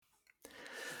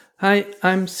Hi,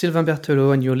 I'm Sylvain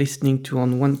Berthelot, and you're listening to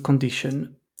On One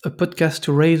Condition, a podcast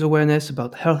to raise awareness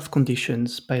about health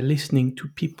conditions by listening to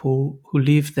people who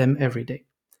live them every day.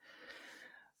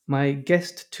 My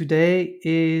guest today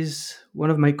is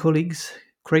one of my colleagues,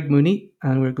 Craig Mooney,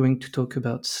 and we're going to talk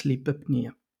about sleep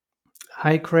apnea.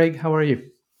 Hi, Craig, how are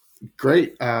you?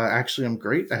 Great. Actually, I'm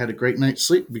great. I had a great night's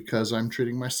sleep because I'm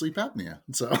treating my sleep apnea.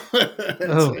 So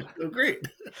Oh, I feel great.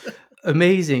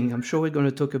 amazing. I'm sure we're going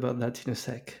to talk about that in a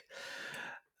sec.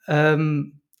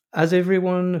 Um, as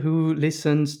everyone who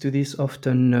listens to this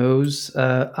often knows,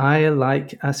 I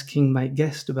like asking my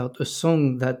guest about a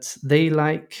song that they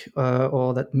like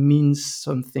or that means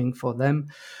something for them.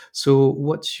 So,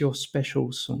 what's your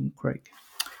special song, Craig?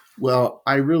 Well,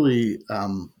 I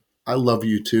love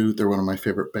you too. They're one of my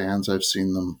favorite bands. I've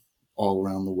seen them all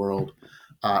around the world.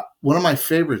 One of my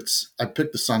favorites, I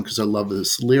picked the song because I love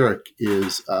this lyric,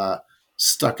 is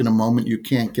Stuck in a Moment You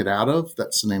Can't Get Out of.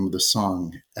 That's the name of the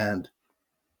song. And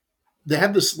they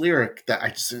have this lyric that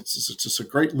it's just a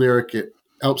great lyric. It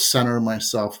helps center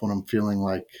myself when I'm feeling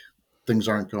like things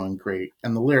aren't going great.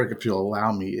 And the lyric, if you'll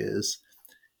allow me, is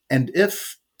and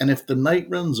if the night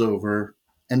runs over,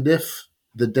 and if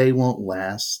the day won't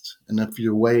last, and if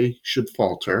your way should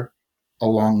falter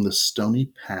along the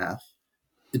stony path,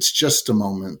 it's just a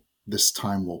moment. This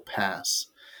time will pass.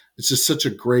 It's just such a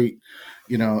great,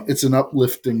 it's an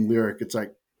uplifting lyric. It's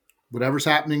like whatever's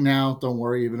happening now, don't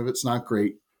worry, even if it's not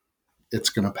great, it's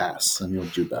gonna pass, and you'll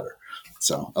do better.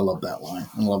 So I love that line.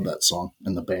 I love that song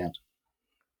and the band.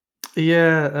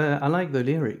 Yeah, I like the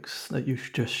lyrics that you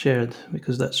just shared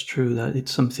because that's true that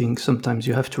it's something sometimes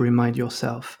you have to remind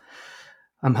yourself.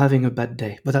 I'm having a bad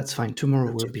day, but that's fine.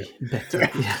 Tomorrow That's will be better.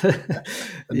 okay. Yeah.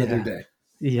 Another Yeah. day.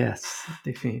 Yes,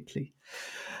 definitely.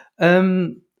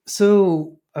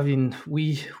 So I mean,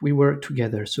 we work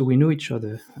together, so we know each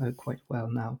other quite well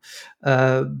now.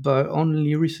 But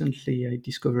only recently, I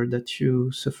discovered that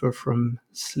you suffer from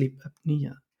sleep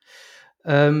apnea.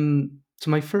 So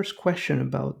my first question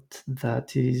about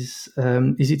that is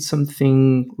it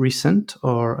something recent,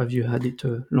 or have you had it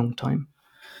a long time?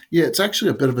 Yeah, it's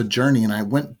actually a bit of a journey. And I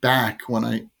went back when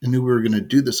I knew we were going to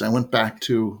do this. I went back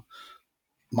to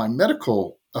my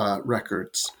medical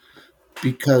records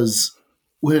because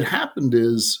what had happened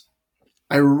is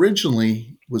I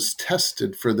originally was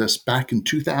tested for this back in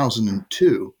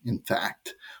 2002, in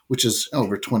fact, which is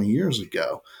over 20 years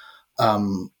ago.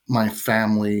 My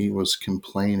family was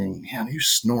complaining, man, you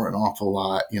snore an awful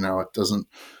lot. It doesn't,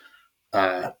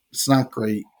 it's not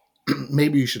great.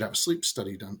 Maybe you should have a sleep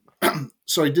study done.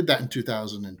 So I did that in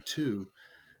 2002.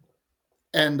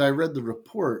 And I read the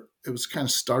report. It was kind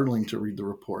of startling to read the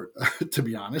report, to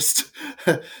be honest.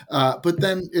 But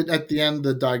then at the end,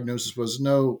 the diagnosis was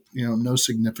no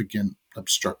significant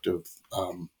obstructive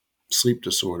sleep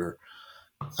disorder.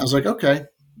 I was like, okay,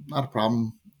 not a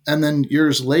problem. And then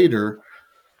years later,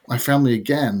 my family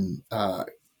again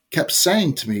kept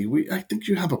saying to me, I think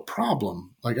you have a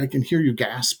problem. Like I can hear you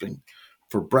gasping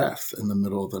for breath in the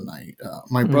middle of the night.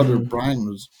 My brother Mm, Brian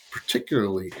was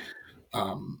particularly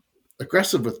um,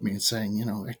 aggressive with me and saying,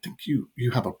 I think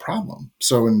you have a problem.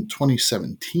 So in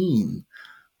 2017,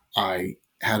 I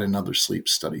had another sleep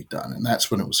study done, and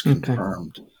that's when it was okay.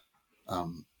 confirmed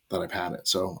that I've had it.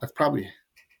 So I've probably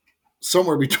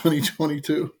somewhere between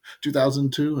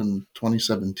 2002 and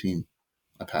 2017,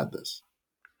 I've had this.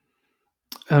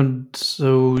 And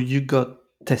so you got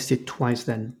tested twice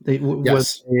then. Were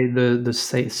Yes. they the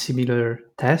similar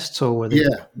tests or were they Yeah.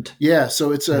 different? Yeah.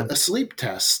 So it's Yeah. a sleep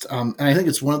test. And I think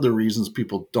it's one of the reasons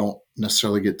people don't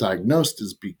necessarily get diagnosed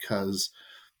is because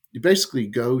you basically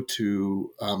go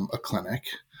to a clinic.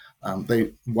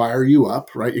 They wire you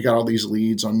up, right? You got all these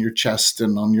leads on your chest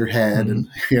and on your head, and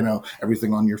Mhm.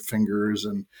 everything on your fingers,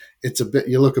 and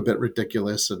you look a bit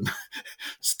ridiculous, and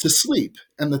to sleep.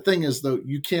 And the thing is, though,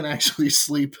 you can't actually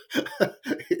sleep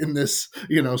in this,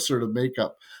 sort of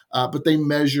makeup. But they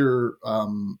measure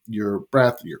your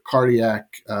breath, your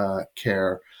cardiac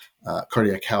care,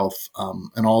 cardiac health,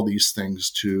 and all these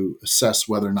things to assess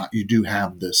whether or not you do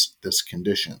have this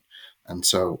condition. And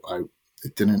so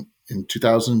it didn't in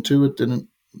 2002. It didn't.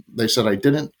 They said I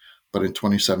didn't, but in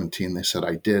 2017 they said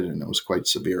I did, and it was quite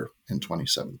severe in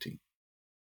 2017.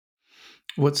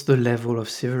 What's the level of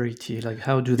severity? Like,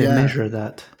 how do they Yeah. measure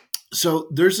that? So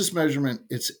there's this measurement.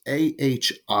 It's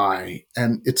AHI,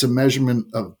 and it's a measurement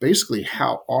of basically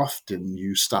how often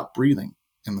you stop breathing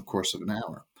in the course of an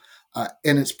hour.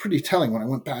 And it's pretty telling. When I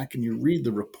went back and you read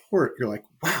the report, you're like,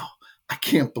 wow, I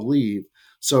can't believe.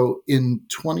 So in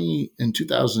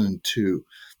 2002,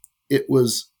 it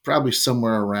was probably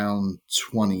somewhere around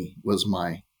 20 was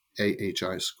my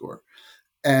AHI score.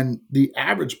 And the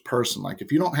average person, like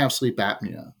if you don't have sleep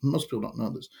apnea, most people don't know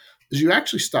this, is you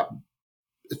actually stop.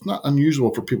 It's not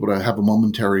unusual for people to have a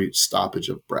momentary stoppage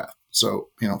of breath. So,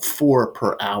 4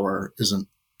 per hour isn't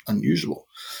unusual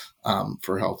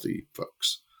for healthy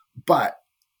folks. But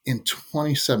in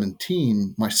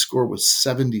 2017, my score was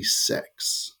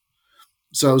 76.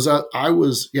 So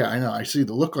yeah, I know. I see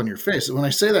the look on your face. When I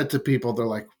say that to people, they're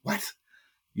like, what?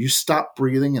 You stop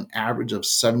breathing an average of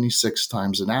 76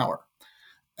 times an hour.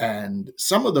 And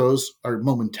some of those are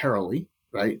momentarily,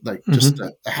 right? Like just Hmm.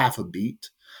 a half a beat.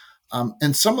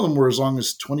 And some of them were as long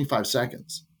as 25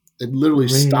 seconds. They literally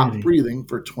stopped Really? breathing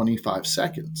for 25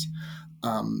 seconds.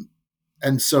 Um,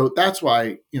 and so that's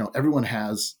why, everyone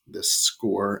has this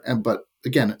score. But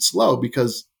again, it's low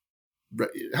because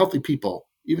healthy people,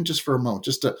 even just for a moment,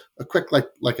 just a quick,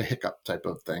 like a hiccup type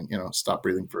of thing, stop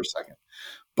breathing for a second.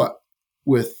 But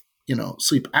with,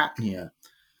 sleep apnea,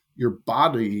 your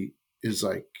body is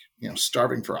like,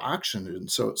 starving for oxygen,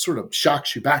 so it sort of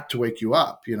shocks you back to wake you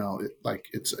up.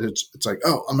 It's like,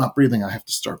 oh, I'm not breathing, I have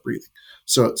to start breathing.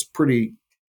 So it's pretty,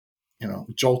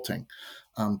 jolting.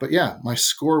 But yeah, my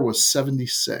score was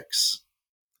 76.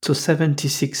 So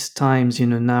 76 times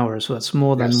in an hour, so that's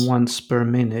more than Yes. once per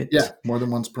minute Yeah, more than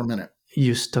once per minute.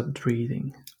 you stop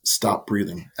breathing. Stop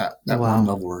breathing at one Wow.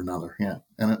 level or another. Yeah,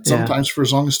 and Yeah. sometimes for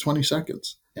as long as 20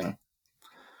 seconds.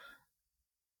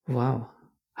 Wow.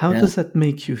 How Yeah. does that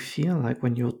make you feel like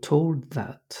when you're told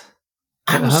that?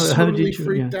 I was How totally did you, yeah.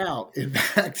 freaked out. In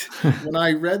fact, when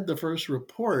I read the first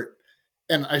report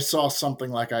and I saw something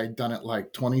like I had done it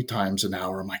like 20 times an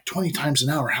hour, I'm like, 20 times an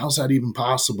hour? How's that even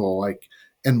possible? Like,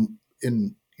 and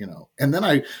then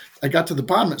I got to the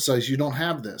bottom. It says, you don't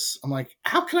have this. I'm like,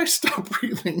 how can I stop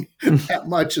breathing that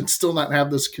much and still not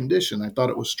have this condition? I thought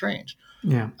it was strange.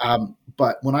 Yeah.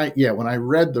 But when I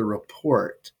read the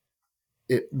report,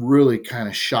 it really kind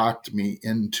of shocked me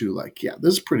into like, yeah,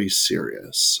 this is pretty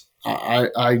serious.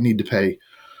 I need to pay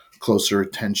closer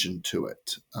attention to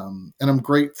it. And I'm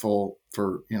grateful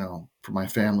for, for my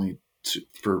family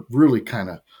for really kind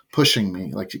of pushing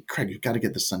me like, Craig, you got to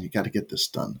get this done. You got to get this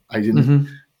done. Hmm.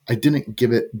 I didn't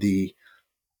give it the,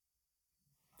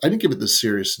 I didn't give it the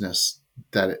seriousness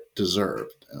that it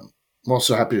deserved. I'm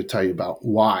also happy to tell you about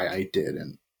why I did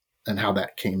and how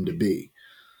that came to be.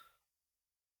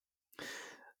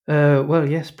 Well,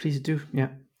 yes, please do. Yeah.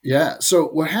 Yeah. So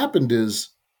what happened is,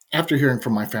 after hearing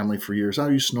from my family for years, oh,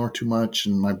 you snore too much,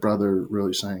 and my brother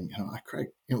really saying, Craig,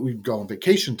 we'd go on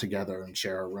vacation together and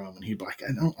share a room, and he'd be like,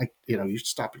 I don't like, you're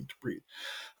stopping to breathe.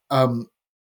 Um,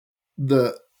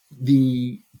 the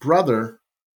the brother,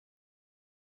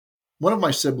 one of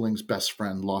my siblings' best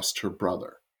friend, lost her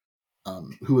brother,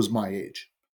 who was my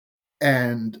age,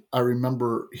 and I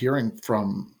remember hearing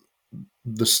from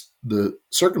this. The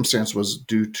circumstance was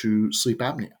due to sleep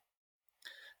apnea,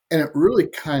 and it really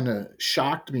kind of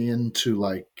shocked me into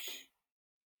like,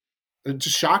 it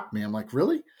just shocked me. I'm like,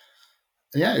 really?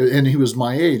 Yeah. And he was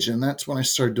my age. And that's when I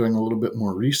started doing a little bit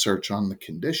more research on the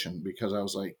condition, because I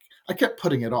was like, I kept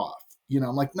putting it off.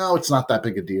 I'm like, no, it's not that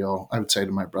big a deal. I would say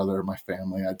to my brother or my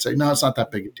family, I'd say, no, it's not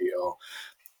that big a deal.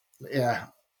 Yeah.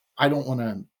 I don't want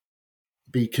to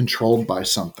be controlled by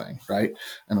something. Right.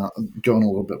 And I'll go in a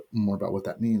little bit more about what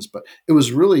that means. But it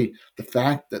was really the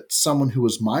fact that someone who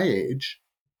was my age,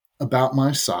 about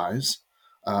my size.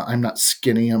 I'm not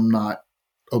skinny. I'm not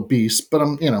obese, but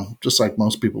I'm, just like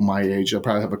most people my age. I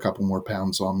probably have a couple more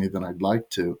pounds on me than I'd like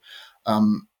to.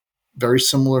 Um, Very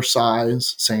similar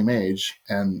size, same age,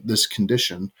 and this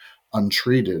condition,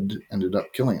 untreated, ended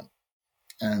up killing him.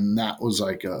 And that was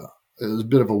like it was a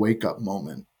bit of a wake up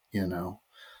moment, you know.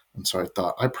 And so I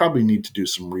thought I probably need to do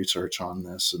some research on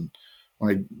this. And when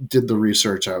I did the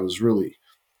research, I was really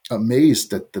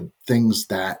amazed at the things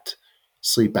that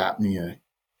sleep apnea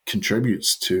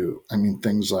contributes to. I mean,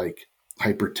 things like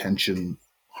hypertension,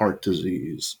 heart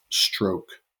disease, stroke,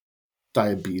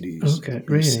 diabetes, Okay, really?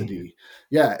 obesity.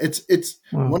 Yeah, it's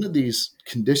Wow. one of these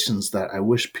conditions that I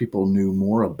wish people knew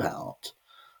more about,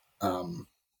 um,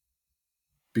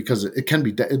 because it can be.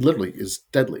 It literally is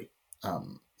deadly.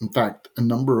 In fact, a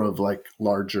number of like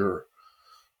larger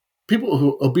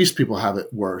obese people have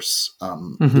it worse. There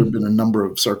have been Hmm. a number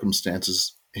of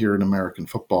circumstances here in American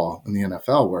football in the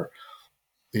NFL where,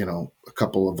 a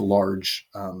couple of large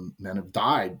men have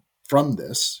died from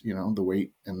this, the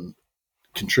weight, and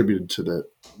contributed to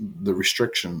the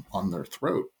restriction on their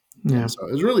throat. And Yeah. so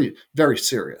it's really very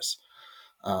serious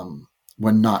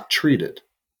when not treated.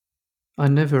 I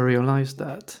never realized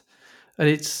that.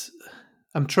 And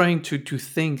I'm trying to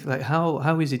think like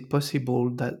how is it possible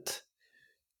that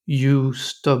you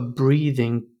stop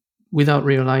breathing without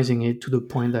realizing it to the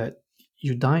point that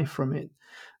you die from it?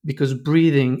 because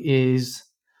breathing is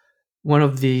one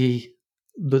of the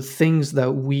things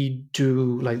that we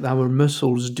do, like our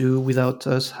muscles do, without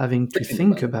us having to Thinking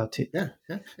think about it. about it.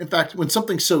 Yeah, yeah. In fact, when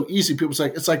something's so easy, people say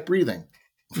it's like breathing,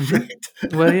 Hmm. right?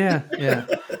 Well, yeah, yeah.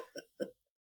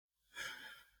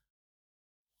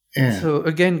 Yeah, So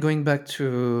again, going back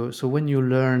to, so when you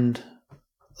learned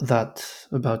that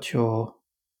about your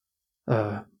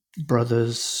uh,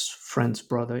 brother's friend's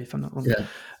brother, if I'm not wrong, yeah.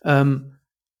 um,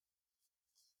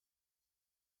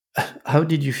 how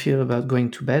did you feel about going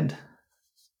to bed?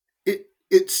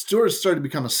 It sort of started to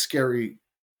become a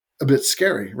bit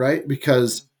scary, right?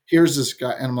 Because here's this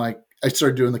guy, and I'm like, I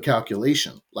started doing the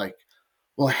calculation, like,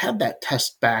 well, I had that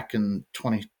test back in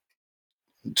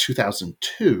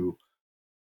 2002.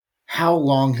 How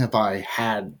long have I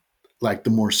had like the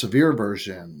more severe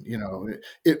version?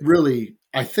 It really,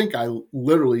 I think I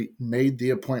literally made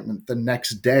the appointment the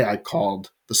next day. I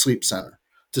called the sleep center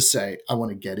to say, I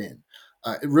want to get in.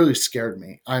 It really scared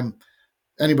me.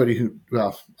 Anybody who,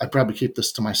 well, I probably keep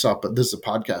this to myself, but this is a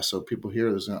podcast, so people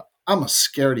hear this. I'm a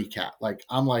scaredy cat. Like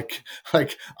I'm like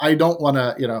I don't want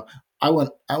to. I want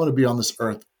to be on this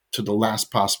earth to the last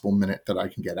possible minute that I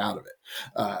can get out of it.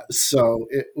 So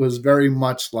it was very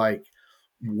much like,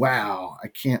 wow, I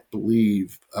can't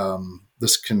believe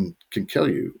this can kill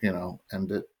you.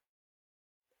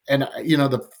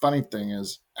 The funny thing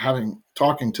is, having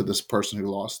talking to this person who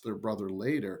lost their brother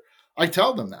later, I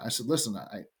tell them that I said, listen,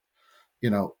 you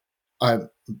know, I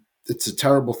it's a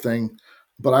terrible thing,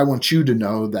 but I want you to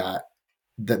know that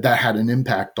had an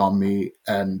impact on me,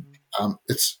 and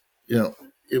it's you know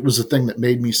it was a thing that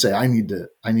made me say I need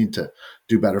to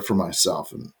do better for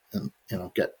myself, and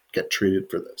get treated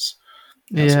for this.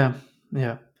 So, Yeah,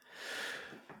 yeah,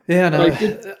 yeah. And but I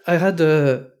did, I had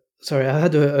I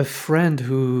had a friend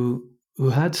who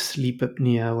had sleep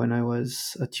apnea when I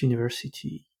was at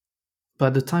university, but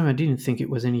at the time I didn't think it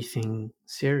was anything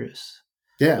serious.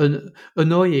 yeah,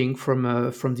 Annoying from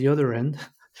the other end,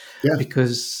 yeah,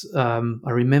 because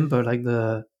I remember like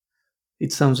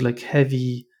it sounds like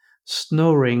heavy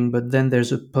snoring, but then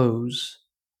there's a pause,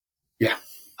 yeah,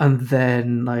 and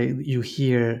then like you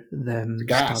hear the them start.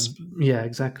 gasp. Yeah,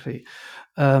 exactly.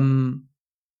 Um,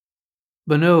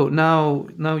 but no,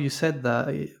 now you said that,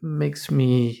 it makes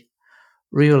me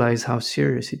realize how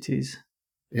serious it is.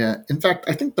 Yeah, in fact,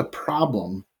 I think the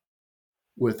problem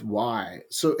with why.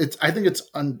 So I think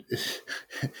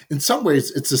in some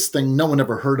ways, it's this thing no one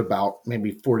ever heard about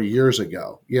maybe 40 years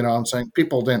ago. You know what I'm saying?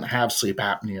 People didn't have sleep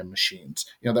apnea machines.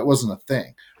 That wasn't a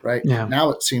thing, right? Yeah.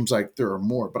 Now it seems like there are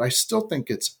more, but I still think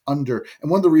it's under. And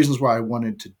one of the reasons why I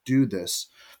wanted to do this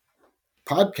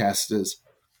podcast is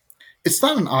it's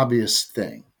not an obvious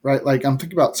thing, right? Like I'm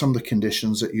thinking about some of the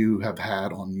conditions that you have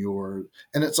had on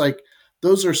and it's like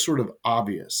those are sort of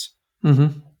obvious,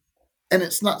 Mm-hmm. and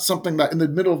it's not something that in the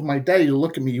middle of my day you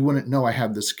look at me, you wouldn't know I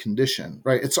have this condition,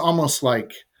 right? It's almost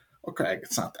like, okay,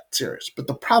 it's not that serious, but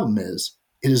the problem is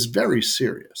it is very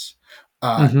serious.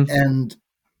 Mm-hmm. And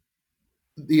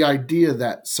the idea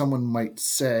that someone might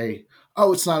say,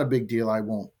 oh, it's not a big deal, I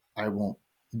won't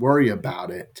worry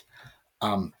about it.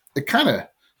 It kind of,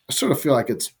 I sort of feel like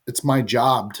it's my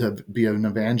job to be an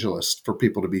evangelist for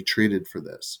people to be treated for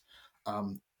this.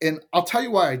 And I'll tell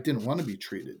you why I didn't want to be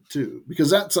treated too,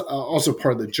 because that's also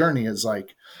part of the journey. Is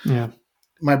like Yeah.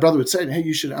 my brother would say, "Hey,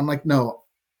 you should." I'm like, no.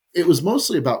 It was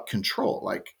mostly about control.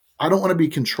 Like I don't want to be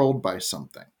controlled by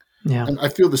something, Yeah. and I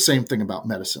feel the same thing about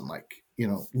medicine. Like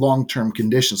long term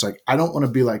conditions. Like I don't want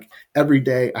to be like every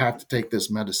day I have to take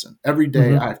this medicine. Every day I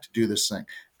Mm-hmm. have to do this thing.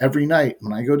 Every night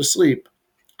when I go to sleep,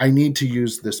 I need to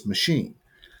use this machine,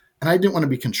 and I didn't want to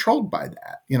be controlled by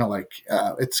that.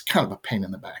 It's kind of a pain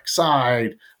in the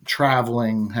backside. I'm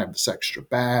traveling, have this extra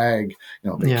bag,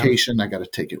 Yeah. vacation. I got to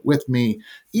take it with me.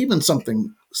 Even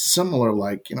something similar,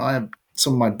 like I have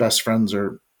some of my best friends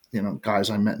are guys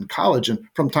I met in college, and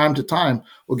from time to time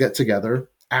we'll get together,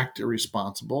 act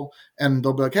irresponsible, and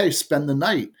they'll be like, "Hey, spend the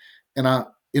night," and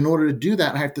in order to do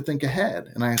that, I have to think ahead,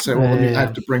 and I say, "Well, I have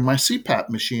Yeah. to bring my CPAP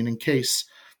machine in case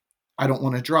I don't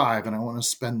want to drive and I want to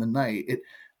spend the night."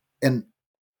 And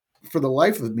for the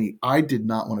life of me, I did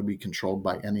not want to be controlled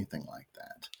by anything like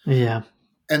that. Yeah.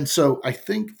 And so I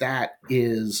think that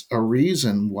is a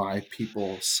reason why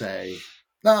people say,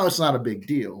 no, it's not a big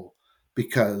deal,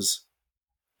 because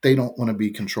they don't want to be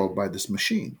controlled by this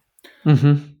machine.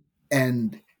 Mm-hmm.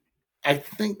 And I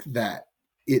think that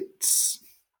it's,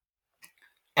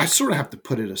 I sort of have to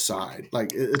put it aside.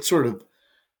 Like it's sort of,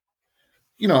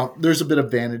 there's a bit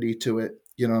of vanity to it.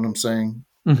 You know what I'm saying?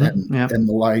 Mm-hmm. And, Yeah. and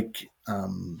the like.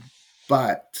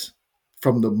 But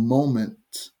from the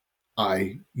moment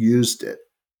I used it,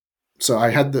 so I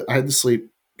had the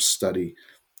sleep study,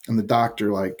 And the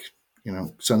doctor, like,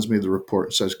 sends me the report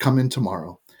and says, come in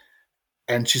tomorrow.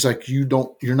 And she's like, you're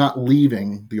not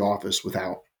leaving the office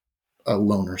without a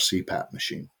loaner CPAP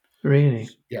machine. Really?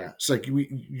 Yeah. It's like,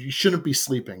 you shouldn't be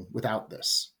sleeping without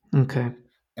this. Okay.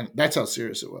 And that's how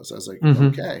serious it was. I was like, Mm-hmm.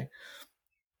 okay.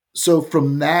 So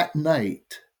from that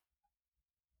night,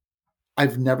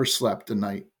 I've never slept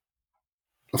a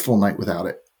full night without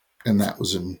it. And that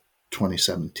was in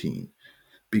 2017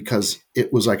 because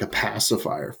it was like a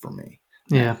pacifier for me.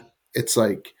 Now, Yeah. it's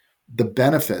like the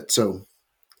benefit. So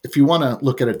if you want to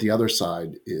look at it, the other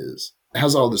side is it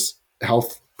has all this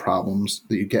health problems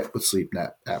that you get with sleep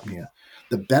apnea.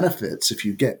 The benefits, if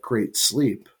you get great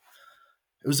sleep,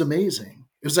 it was amazing.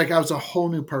 It was like I was a whole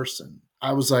new person.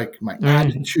 I was like, my Really?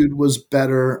 attitude was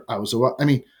better. I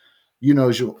mean,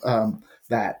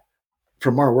 that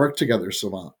from our work together,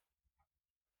 Savant,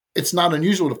 it's not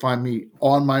unusual to find me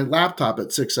on my laptop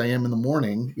at 6 a.m. in the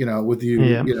morning, with you,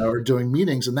 Yeah. or doing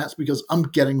meetings. And that's because I'm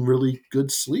getting really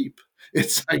good sleep.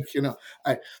 It's like, you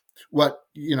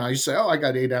say, oh, I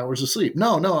got 8 hours of sleep.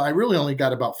 No, I really only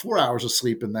got about 4 hours of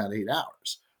sleep in that 8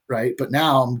 hours. Right. But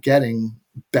now I'm getting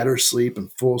better sleep and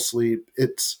full sleep.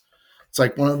 It's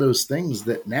like one of those things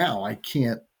that now I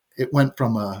can't, it went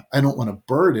from I don't want a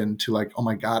burden to like, oh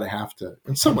my God, I have to,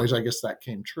 in some ways, I guess that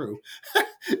came true.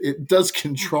 It does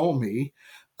control me,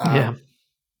 uh, Yeah.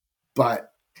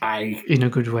 but I, In a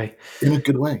good way. in a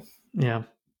good way. Yeah.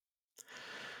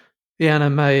 Yeah,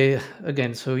 and my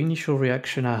again, so initial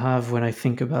reaction I have when I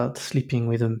think about sleeping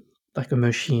with a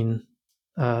machine,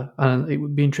 and it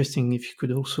would be interesting if you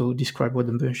could also describe what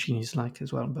the machine is like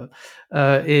as well.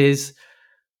 But is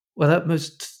well, that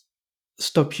must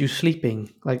stop you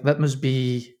sleeping. Like that must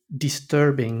be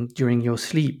disturbing during your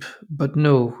sleep. But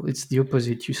no, it's the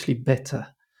opposite. You sleep better.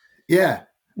 Yeah,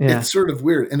 Yeah, it's sort of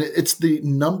weird, and it's the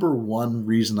number one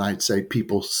reason I'd say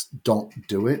people don't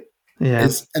do it yeah,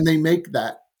 is, and they make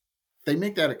that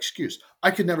excuse.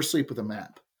 I could never sleep with a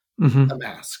hmm,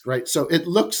 mask, right? So it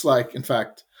looks like, in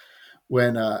fact,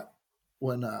 when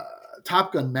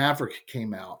Top Gun Maverick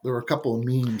came out, there were a couple of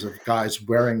memes of guys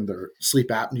wearing their sleep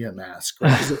apnea mask,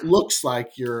 right? Because it looks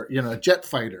like you're, a jet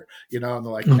fighter, and they're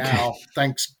like, okay, now,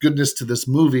 thanks goodness to this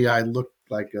movie, I look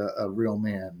like a real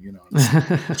man,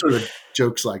 it's sort of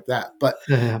jokes like that. But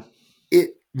yeah,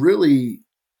 it really,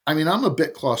 I mean, I'm a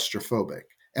bit claustrophobic.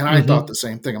 And I thought hmm, the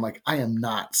same thing. I'm like, I am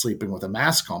not sleeping with a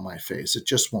mask on my face. It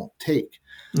just won't take.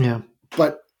 yeah,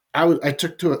 But I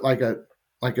took to it like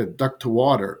a duck to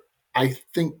water. I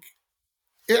think,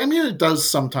 I mean, it does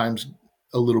sometimes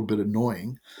a little bit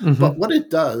annoying, but hmm, what it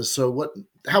does,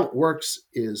 how it works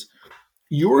is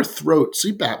your throat,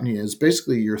 sleep apnea is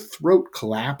basically your throat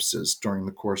collapses during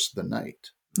the course of the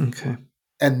night. okay,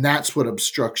 And that's what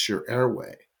obstructs your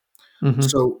airway. hmm,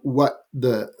 So what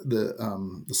the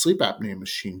sleep apnea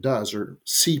machine does, or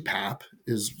CPAP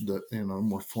is the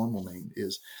more formal name,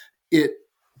 is it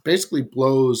basically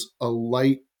blows a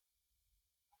light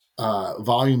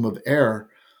volume of air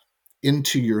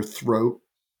into your throat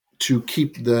to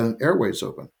keep the airways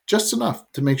open, just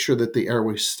enough to make sure that the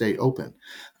airways stay open.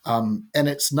 And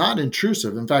it's not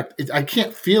intrusive. In fact, I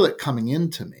can't feel it coming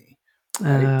into me.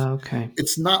 Right? okay,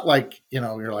 It's not like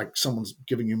you're like someone's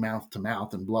giving you mouth to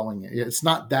mouth and blowing it. It's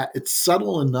not that. It's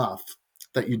subtle enough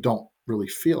that you don't really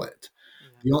feel it.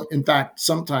 In fact,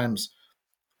 sometimes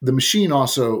the machine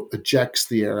also ejects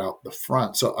the air out the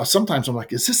front. So sometimes I'm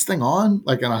like, is this thing on?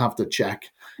 Like, and I have to check,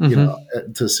 hmm,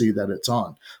 to see that it's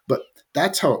on. But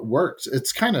that's how it works.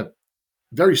 It's kind of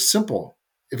very simple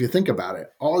if you think about it.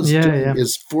 All it's yeah, doing yeah.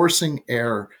 is forcing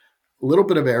air, a little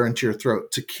bit of air into your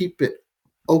throat to keep it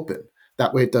open.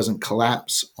 That way, it doesn't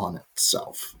collapse on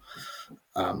itself.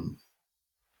 Um,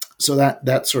 so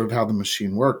that's sort of how the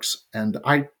machine works. And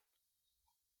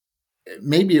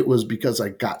maybe it was because I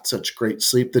got such great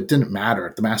sleep that didn't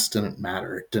matter. The mask didn't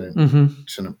matter. It Mhm.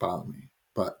 didn't bother me.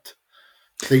 But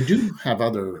they do have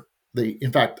other. They,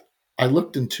 in fact, I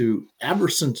looked into ever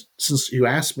since you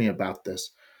asked me about this.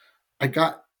 I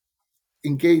got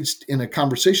engaged in a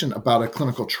conversation about a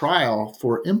clinical trial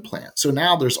for implants. So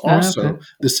now there's Okay. also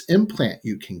this implant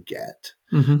you can get.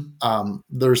 Mhm.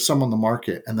 There's some on the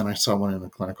market, and then I saw one in a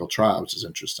clinical trial, which is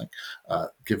interesting,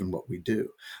 given what we do.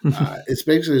 It's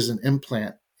basically as an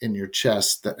implant in your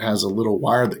chest that has a little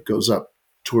wire that goes up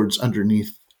towards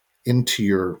underneath into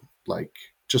your, like,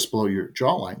 just below your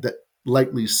jawline, that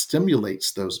lightly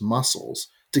stimulates those muscles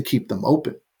to keep them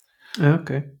open.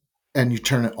 Okay. And you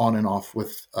turn it on and off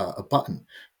with a button,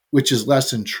 which is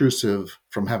less intrusive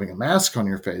from having a mask on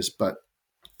your face, but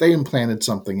they implanted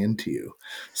something into you.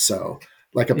 So,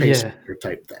 like a Yeah. pacemaker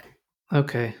type thing.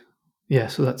 Okay. Yeah,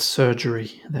 so that's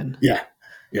surgery then. Yeah.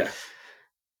 Yeah.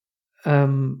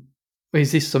 Um,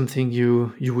 is this something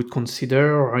you would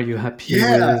consider, or are you happy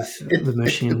Yeah, with the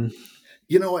machine?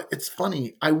 you know what? It's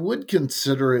funny. I would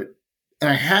consider it, and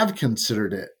I have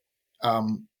considered it,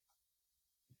 um,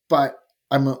 but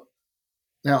I'm a,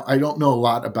 now I don't know a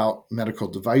lot about medical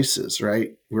devices,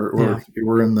 right? Yeah.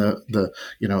 We're in the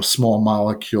small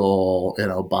molecule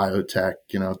biotech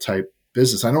type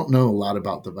business. I don't know a lot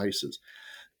about devices.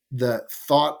 The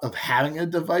thought of having a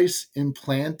device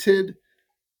implanted,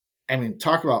 I mean,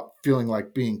 talk about feeling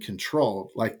like being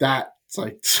controlled, like that. It's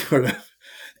like sort of,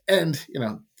 and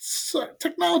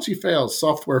technology fails,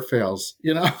 software fails,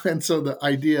 and so the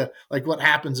idea, like, what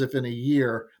happens if in a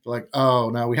year, like, oh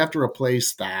no, we have to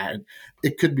replace that,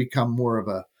 it could become more of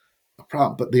a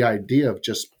problem. But the idea of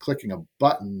just clicking a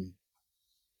button,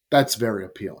 that's very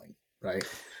appealing, right?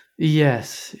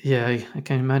 Yes. Yeah, I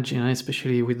can imagine,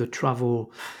 especially with the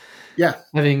travel, Yeah,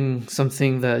 having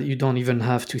something that you don't even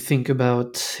have to think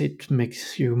about. It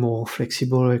makes you more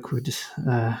flexible.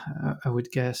 I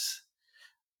would guess.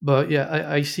 But yeah,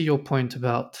 I see your point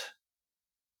about.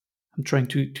 I'm trying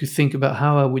to think about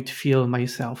how I would feel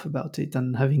myself about it,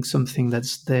 and having something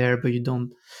that's there, but you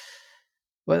don't.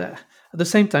 Well, at the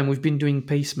same time, we've been doing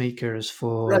pacemakers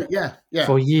right. Yeah, yeah.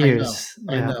 for I know. years.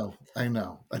 I Yeah, know. I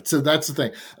know. So that's the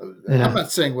thing. I'm yeah,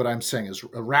 not saying what I'm saying is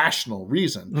a rational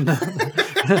reason,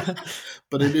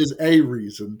 but it is a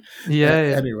reason. yeah,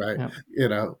 yeah, Anyway,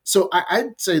 yeah. So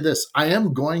I'd say this: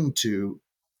 I'm going to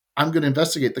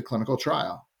investigate the clinical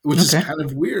trial, which is Okay. kind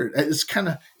of weird. It's kind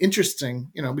of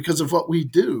interesting, because of what we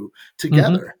do Hmm.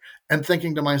 together. And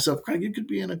thinking to myself, Craig, you could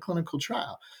be in a clinical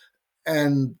trial,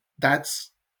 and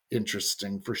that's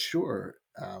interesting for sure.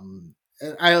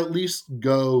 And I at least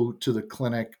go to the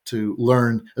clinic to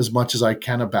learn as much as I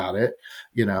can about it,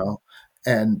 you know,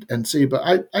 and see.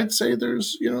 But I'd say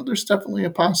there's definitely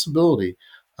a possibility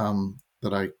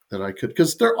that I could,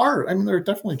 because there are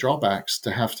definitely drawbacks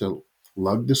to have to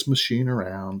lug this machine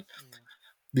around.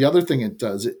 The other thing it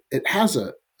does, it has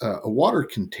a water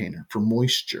container for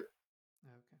moisture.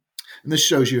 And this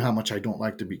shows you how much I don't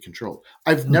like to be controlled.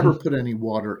 I've never Hmm. put any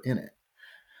water in it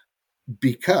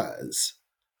because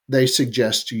they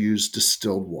suggest you use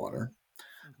distilled water,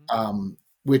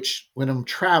 which when I'm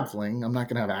traveling, I'm not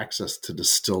going to have access to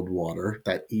distilled water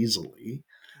that easily.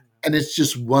 And it's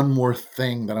just one more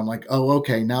thing that I'm like, oh,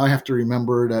 okay, now I have to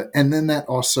remember to. And then that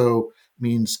also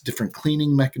means different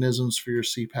cleaning mechanisms for your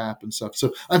CPAP and stuff.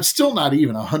 So I'm still not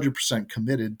even 100%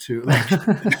 committed to, like,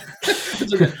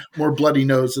 it's like more bloody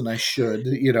nose than I should,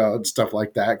 and stuff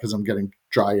like that, because I'm getting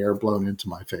dry air blown into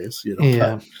my face,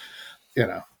 but, Yeah. you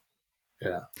know,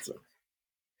 yeah. So,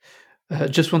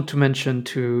 Just want to mention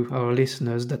to our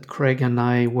listeners that Craig and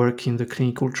I work in the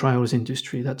clinical trials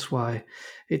industry. That's why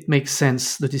it makes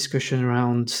sense, the discussion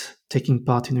around taking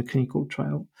part in a clinical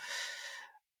trial.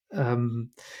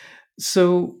 Um,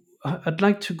 I'd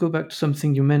like to go back to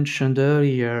something you mentioned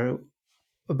earlier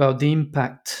about the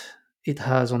impact it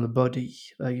has on the body.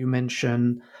 You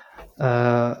mentioned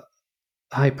uh,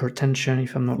 hypertension,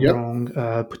 if I'm not yep, wrong,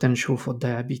 potential for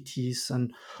diabetes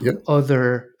and yep,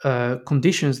 other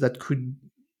conditions that could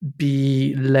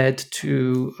be led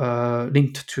to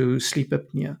linked to sleep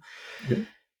apnea. yep,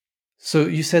 So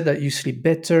you said that you sleep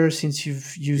better since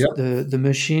you've used yep. the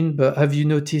machine, but have you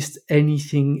noticed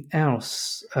anything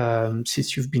else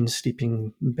since you've been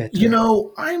sleeping better?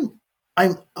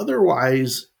 I'm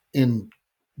otherwise in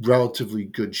relatively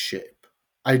good shape.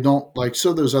 I don't like,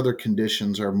 so those other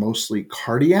conditions are mostly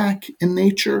cardiac in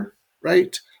nature,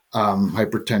 right?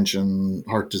 Hypertension,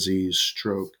 heart disease,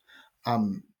 stroke.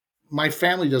 Um, my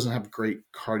family doesn't have great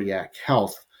cardiac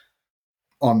health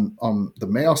on the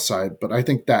male side, but I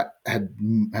think that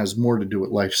has more to do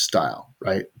with lifestyle,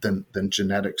 right, than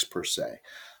genetics per se.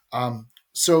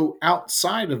 So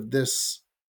outside of this,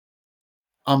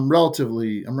 I'm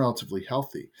relatively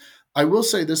healthy. I will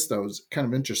say this though is kind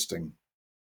of interesting.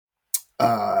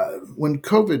 When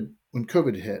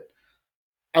COVID hit,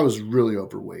 I was really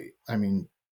overweight. I mean,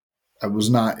 I was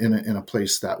not in a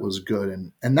place that was good,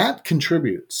 and that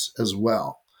contributes as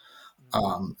well.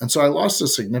 And so I lost a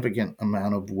significant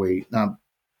amount of weight. Now,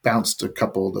 bounced a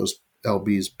couple of those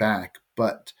lbs back,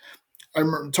 but I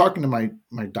remember talking to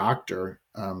my doctor,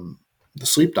 the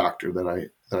sleep doctor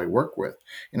that I work with.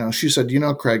 She said,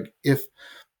 Craig, if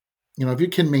you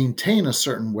can maintain a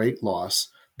certain weight loss,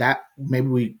 that maybe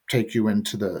we take you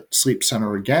into the sleep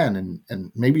center again,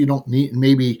 and maybe you don't need,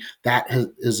 maybe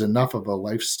is enough of a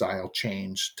lifestyle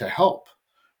change to help,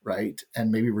 right,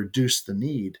 and maybe reduce the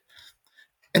need.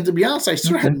 And to be honest, I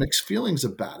sort of Okay. had mixed feelings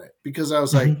about it, because I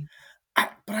was like, Mhm.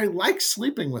 but I like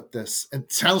sleeping with this.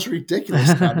 It sounds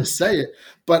ridiculous now to say it,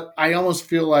 but I almost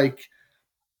feel like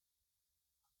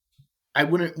I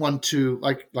wouldn't want to,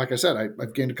 like I said,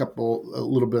 I've gained a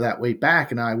little bit of that weight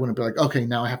back, and I wouldn't be like, okay,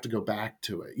 now I have to go back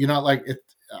to it. Like it.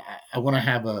 I want to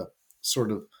have a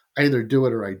sort of, I either do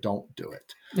it or I don't do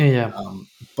it. Yeah.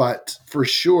 But for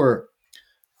sure,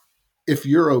 if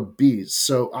you're obese,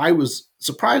 so I was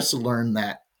surprised to learn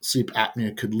that sleep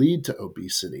apnea could lead to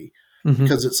obesity Hmm.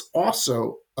 because it's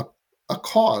also a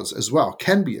cause as well,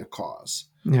 can be a cause.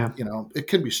 Yeah. It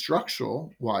can be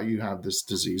structural why you have this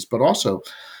disease, but also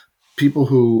people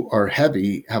who are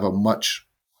heavy have a much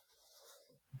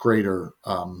greater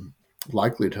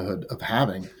likelihood of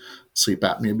having sleep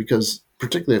apnea because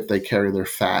particularly if they carry their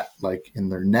fat like in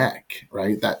their neck,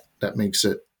 right? That makes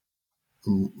it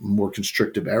more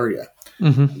constrictive area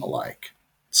and Hmm. the like.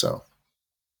 So,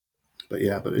 but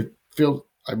yeah, but it feels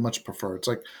I much prefer. It's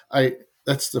like I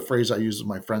that's the phrase I use with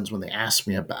my friends when they ask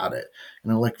me about it,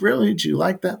 and they're like, "Really? Do you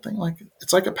like that thing?" Like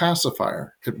it's like a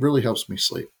pacifier. It really helps me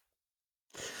sleep.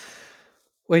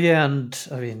 Well, yeah, and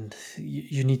I mean,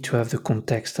 you need to have the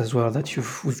context as well that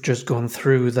we've just gone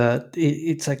through. That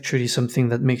it's actually something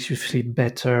that makes you sleep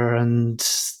better, and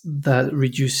that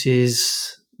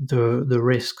reduces the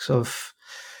risks of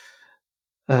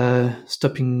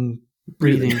stopping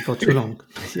Breathing. breathing for too long.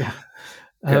 Yeah.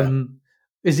 Yeah. Um,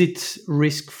 is it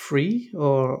risk free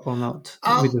or not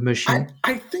with Um. the I machine?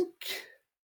 I think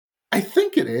I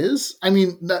think it is. I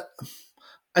mean,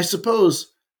 I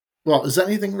suppose. Well, is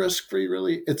anything risk free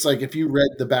really? It's like if you read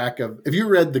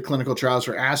the clinical trials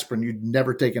for aspirin, you'd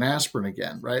never take an aspirin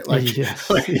again, right? Yes.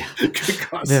 Like Yeah. it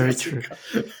costs Very that's true.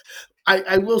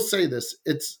 I will say this.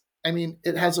 I mean,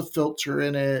 it has a filter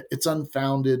in it. It's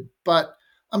unfounded, but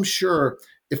I'm sure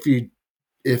if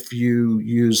you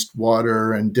used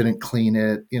water and didn't clean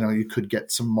it, you could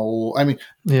get some mold. I mean,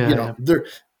 Yeah. Yeah. there.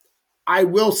 I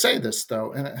will say this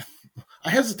though, and I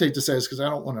hesitate to say this because I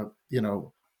don't want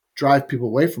to, drive people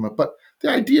away from it. But the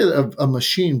idea of a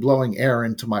machine blowing air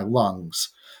into my lungs,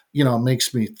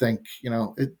 makes me think,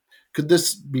 could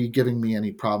this be giving me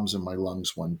any problems in my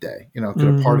lungs one day? Could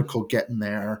a Hmm. particle get in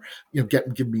there,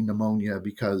 give me pneumonia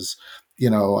because,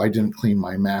 I didn't clean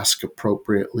my mask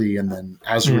appropriately. And then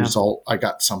as a Yeah. result, I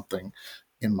got something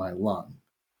in my lung.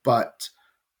 But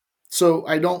so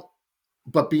I don't,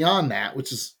 but beyond that,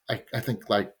 which is, I think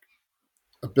like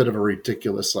a bit of a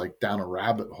ridiculous like down a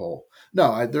rabbit hole.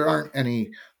 No, there aren't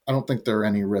any. I don't think there are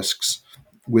any risks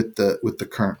with the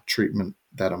current treatment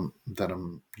that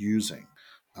I'm using,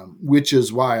 which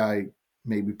is why I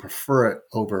maybe prefer it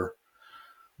over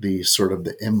the sort of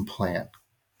the implant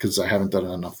because I haven't done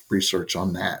enough research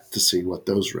on that to see what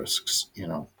those risks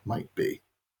might be.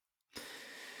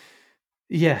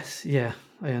 Yes, yeah,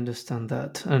 I understand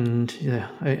that, and yeah,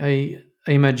 I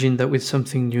imagine that with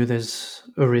something new, there's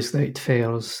a risk that it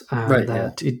fails and Right. Yeah.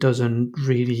 that it doesn't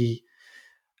really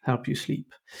help you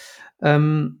sleep.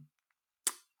 Um,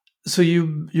 so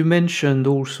you mentioned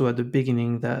also at the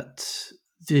beginning that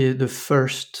the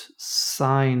first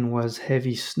sign was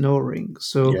heavy snoring.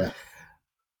 So Yeah.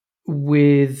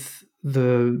 with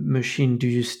the machine, do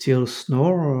you still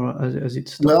snore, or has it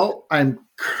stopped? Well, I'm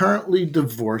currently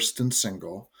divorced and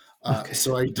single. Okay.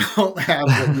 So I don't have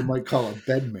what you might call a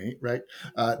bedmate, right?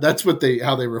 That's what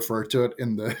how they refer to it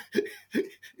in the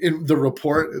in the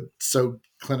report. It's so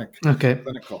Okay.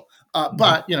 clinical. Mhm.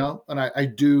 But and I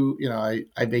do,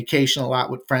 I vacation a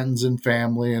lot with friends and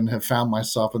family, and have found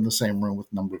myself in the same room with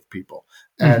a number of people.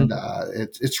 And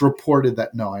Mhm. it's reported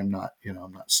that no, I'm not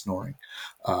snoring.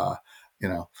 Uh, you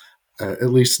know,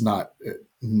 at least not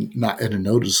in a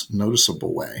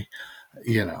noticeable way.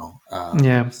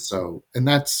 Yeah. So and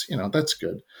that's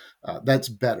good. That's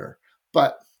better.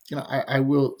 But I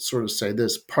will sort of say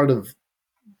this: part of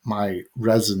my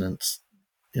resonance,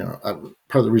 part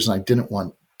of the reason I didn't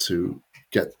want to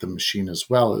get the machine as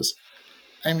well is,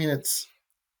 I mean, it's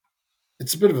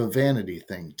a bit of a vanity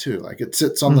thing too. Like it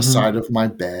sits on the Mhm. side of my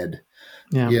bed,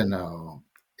 Yeah. you know.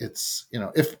 It's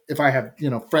if I have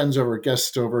friends over,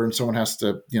 guests over, and someone has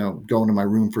to go into my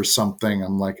room for something,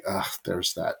 I'm like, ugh,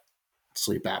 there's that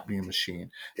sleep apnea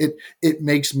machine. It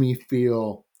makes me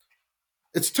feel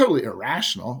it's totally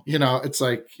irrational. It's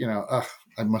like, ugh,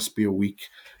 I must be a weak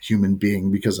human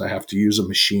being because I have to use a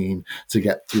machine to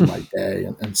get through my day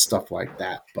and stuff like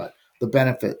that. But the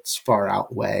benefits far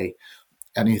outweigh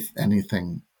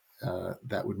anything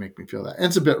that would make me feel that. And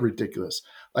it's a bit ridiculous.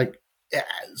 Like,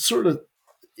 sort of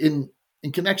in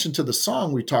connection to the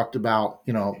song we talked about,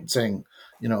 saying,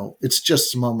 it's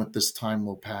just a moment, this time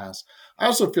will pass. I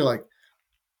also feel like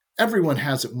everyone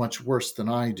has it much worse than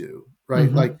I do,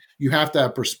 right? Like Mhm. you have to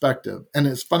have perspective. And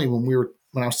it's funny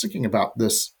when I was thinking about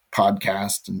this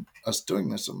podcast and us doing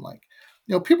this, I'm like,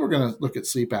 people are going to look at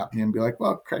sleep apnea and be like,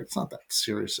 well, Craig, it's not that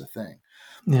serious a thing.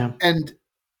 Yeah. And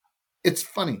it's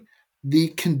funny. The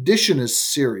condition is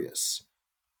serious,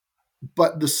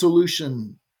 but the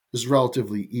solution is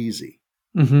relatively easy.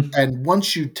 Hmm. And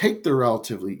once you take the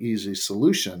relatively easy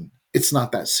solution, it's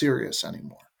not that serious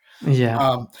anymore.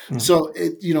 Yeah.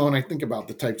 Yeah. When I think about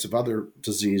the types of other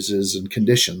diseases and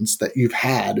conditions that you've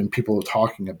had, and people are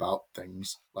talking about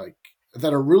things like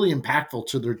that are really impactful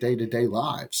to their day to day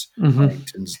lives, Hmm.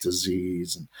 Huntington's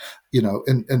disease, and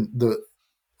and the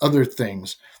other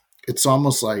things, it's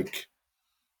almost like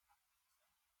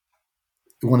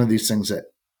one of these things that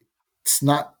it's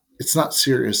not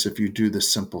serious if you do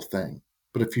this simple thing,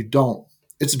 but if you don't,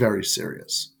 it's very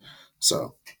serious.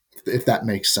 So, if that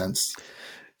makes sense,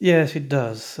 Yes, it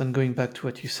does. And going back to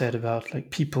what you said about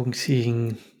like people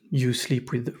seeing you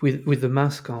sleep with the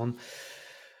mask on,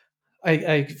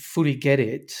 I fully get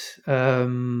it.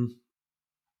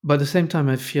 But at the same time,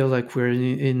 I feel like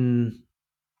we've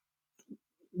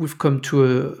come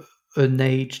to an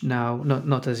age now,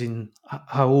 not as in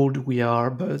how old we are,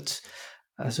 but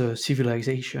as a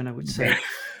civilization, I would yeah, say,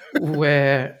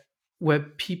 where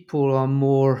people are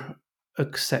more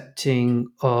accepting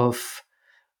of,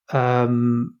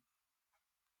 um,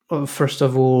 first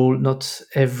of all, not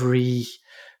every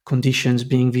conditions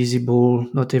being visible,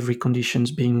 not every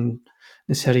conditions being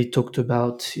necessarily talked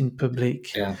about in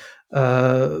public, yeah,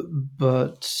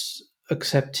 but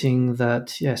accepting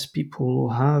that yes, people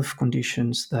have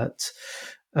conditions that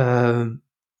um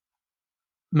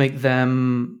make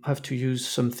them have to use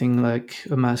something like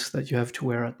a mask that you have to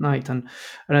wear at night, and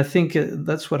I think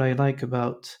that's what I like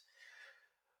about,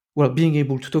 well, being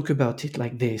able to talk about it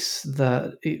like this,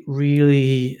 that it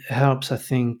really helps, I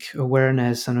think,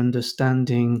 awareness and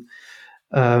understanding,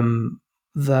 um,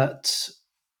 that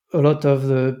a lot of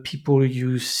the people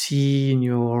you see in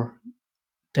your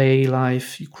day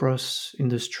life you cross in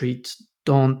the street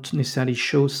don't necessarily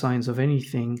show signs of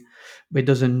anything, but it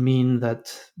doesn't mean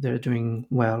that they're doing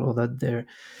well or that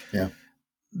yeah.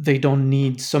 they don't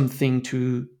need something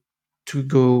to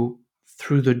go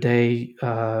through the day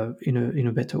in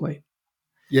a better way.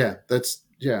 Yeah,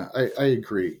 I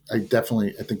agree. I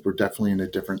think we're definitely in a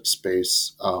different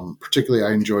space. Particularly,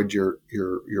 I enjoyed your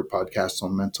podcast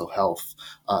on mental health.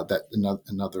 That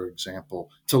another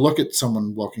example to look at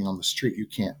someone walking on the street, you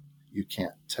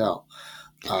can't tell,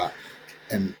 uh,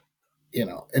 and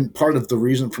and part of the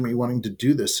reason for me wanting to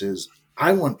do this is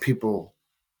I want people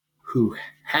who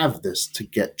have this to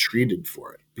get treated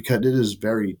for it because it is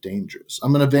very dangerous.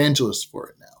 I'm an evangelist for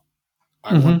it now.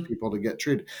 I want Hmm. people to get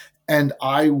treated. And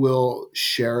I will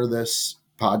share this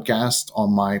podcast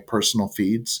on my personal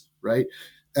feeds, right?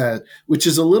 Which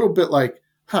is a little bit like,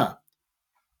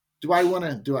 do I want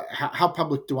to do I, how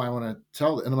public do I want to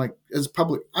tell it? And I'm like, as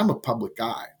public, I'm a public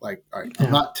guy. Like, all right, I'm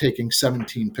Yeah. not taking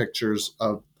 17 pictures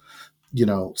of,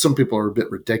 some people are a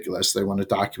bit ridiculous. They want to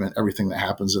document everything that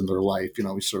happens in their life.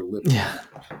 We sort of live in Yeah.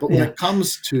 that. But when Yeah. it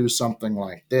comes to something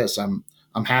like this, I'm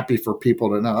happy for people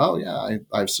to know, oh yeah,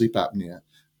 I have sleep apnea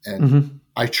and Hmm.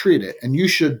 I treat it. And you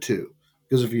should too.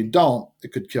 Because if you don't,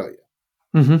 it could kill you.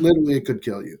 Hmm. Literally it could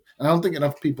kill you. And I don't think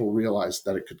enough people realize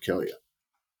that it could kill you.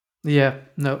 Yeah.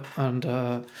 No. And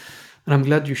I'm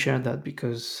glad you shared that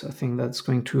because I think that's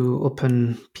going to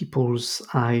open people's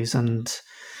eyes and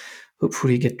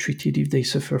hopefully get treated if they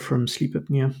suffer from sleep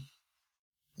apnea.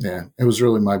 Yeah. It was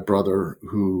really my brother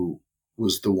who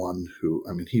was the one who,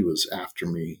 I mean, he was after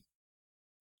me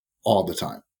all the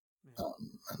time.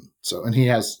 And he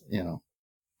has,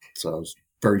 so I was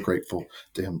very grateful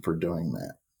to him for doing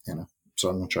that, you know. So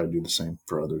I'm going to try to do the same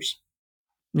for others.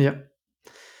 Yeah.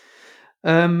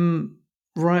 Um,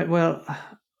 right. Well,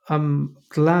 I'm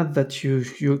glad that you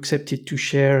accepted to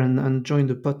share and join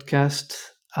the podcast.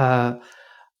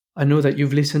 I know that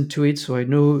you've listened to it, so I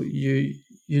know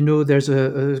there's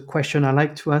a question I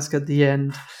like to ask at the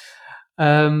end.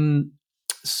 Um,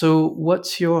 so,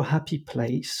 what's your happy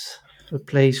place? A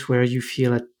place where you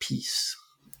feel at peace?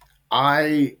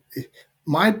 I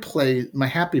my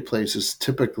happy place is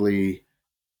typically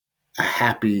a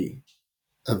happy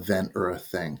event or a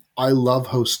thing. I love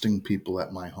hosting people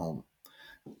at my home.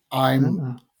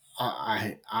 I'm Ah,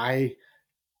 I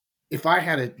if I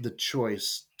had the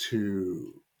choice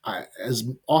to as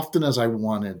often as I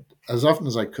wanted, as often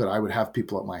as I could, I would have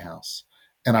people at my house,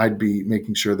 and I'd be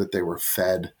making sure that they were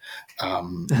fed,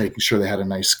 making sure they had a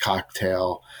nice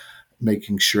cocktail,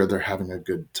 making sure they're having a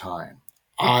good time.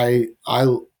 I,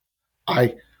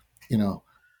 you know,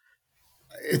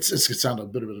 it's it sound a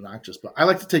bit of an obnoxious, but I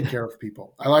like to take care of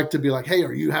people. I like to be like, hey,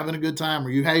 are you having a good time? Are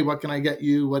you, hey, what can I get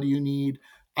you? What do you need?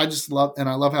 I just love, and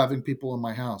I love having people in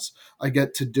my house. I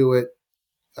get to do it.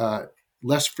 Uh,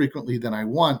 less frequently than I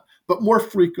want, but more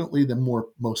frequently than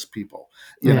most people.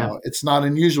 Yeah. It's not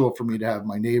unusual for me to have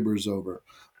my neighbors over.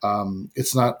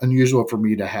 It's not unusual for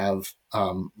me to have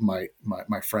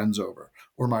my friends over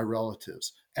or my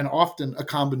relatives, and often a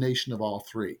combination of all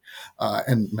three.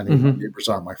 And many of my Hmm. neighbors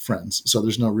are my friends, so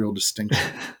there's no real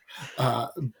distinction. Uh,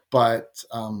 but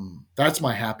that's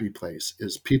my happy place: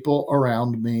 is people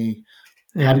around me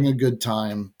Yeah. having a good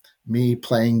time. Me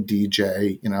playing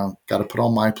DJ, got to put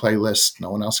on my playlist.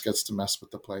 No one else gets to mess with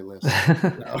the playlist.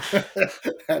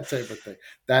 That type of thing.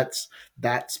 That's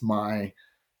that's my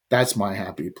that's my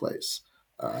happy place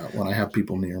when I have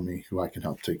people near me who I can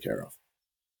help take care of.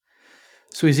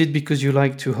 So is it because you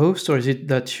like to host, or is it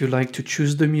that you like to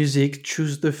choose the music,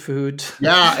 choose the food?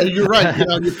 Yeah, and you're right.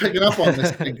 You're picking up on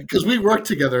this thing because we work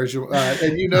together, and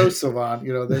Savan.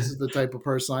 This is the type of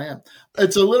person I am.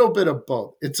 It's a little bit of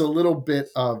both. It's a little bit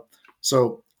of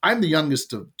so I'm the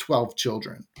youngest of 12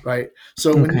 children, right?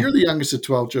 So when Okay. you're the youngest of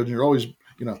 12 children, you're always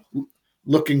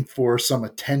looking for some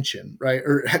attention, right,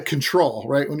 or control,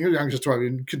 right? When you're the youngest of 12, you're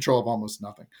in control of almost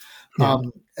nothing. Yeah.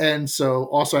 And so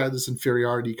also I have this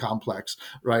inferiority complex,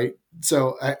 right?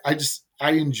 So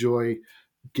I enjoy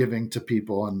giving to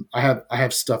people, and I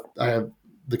have stuff. I have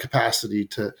the capacity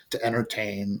to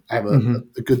entertain. I have Hmm.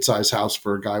 a good sized house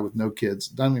for a guy with no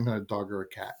kids. Not even a dog or a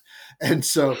cat, and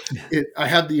so I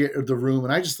have the room,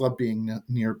 and I just love being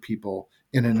near people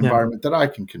in an Yeah. environment that I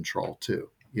can control too.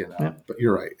 Yeah. But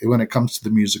you're right. When it comes to the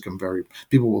music,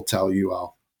 people will tell you,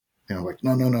 I'll like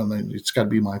no, no, no, no, it's got to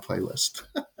be my playlist.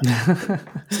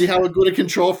 See how good a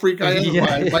control freak I am, and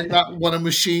why I Yeah. might not want a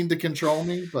machine to control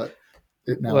me, but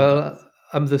it now Well, does.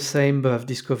 I'm the same, but I've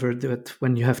discovered that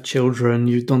when you have children,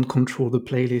 you don't control the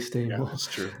playlist Yeah, anymore. that's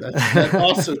true. That's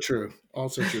also true.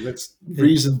 Also true. That's Yeah.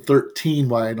 reason 13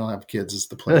 why I don't have kids is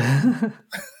the playlist.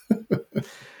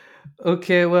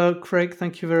 Okay, well, Craig,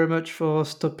 thank you very much for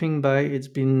stopping by. It's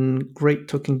been great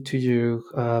talking to you.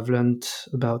 I've learned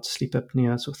about sleep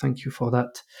apnea, so thank you for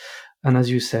that. And as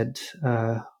you said,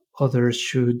 others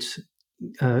should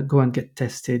go and get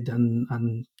tested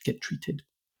and get treated.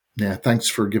 Yeah, thanks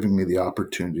for giving me the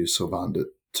opportunity, Sylvan,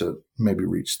 to maybe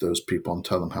reach those people and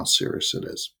tell them how serious it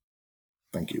is.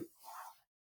 Thank you.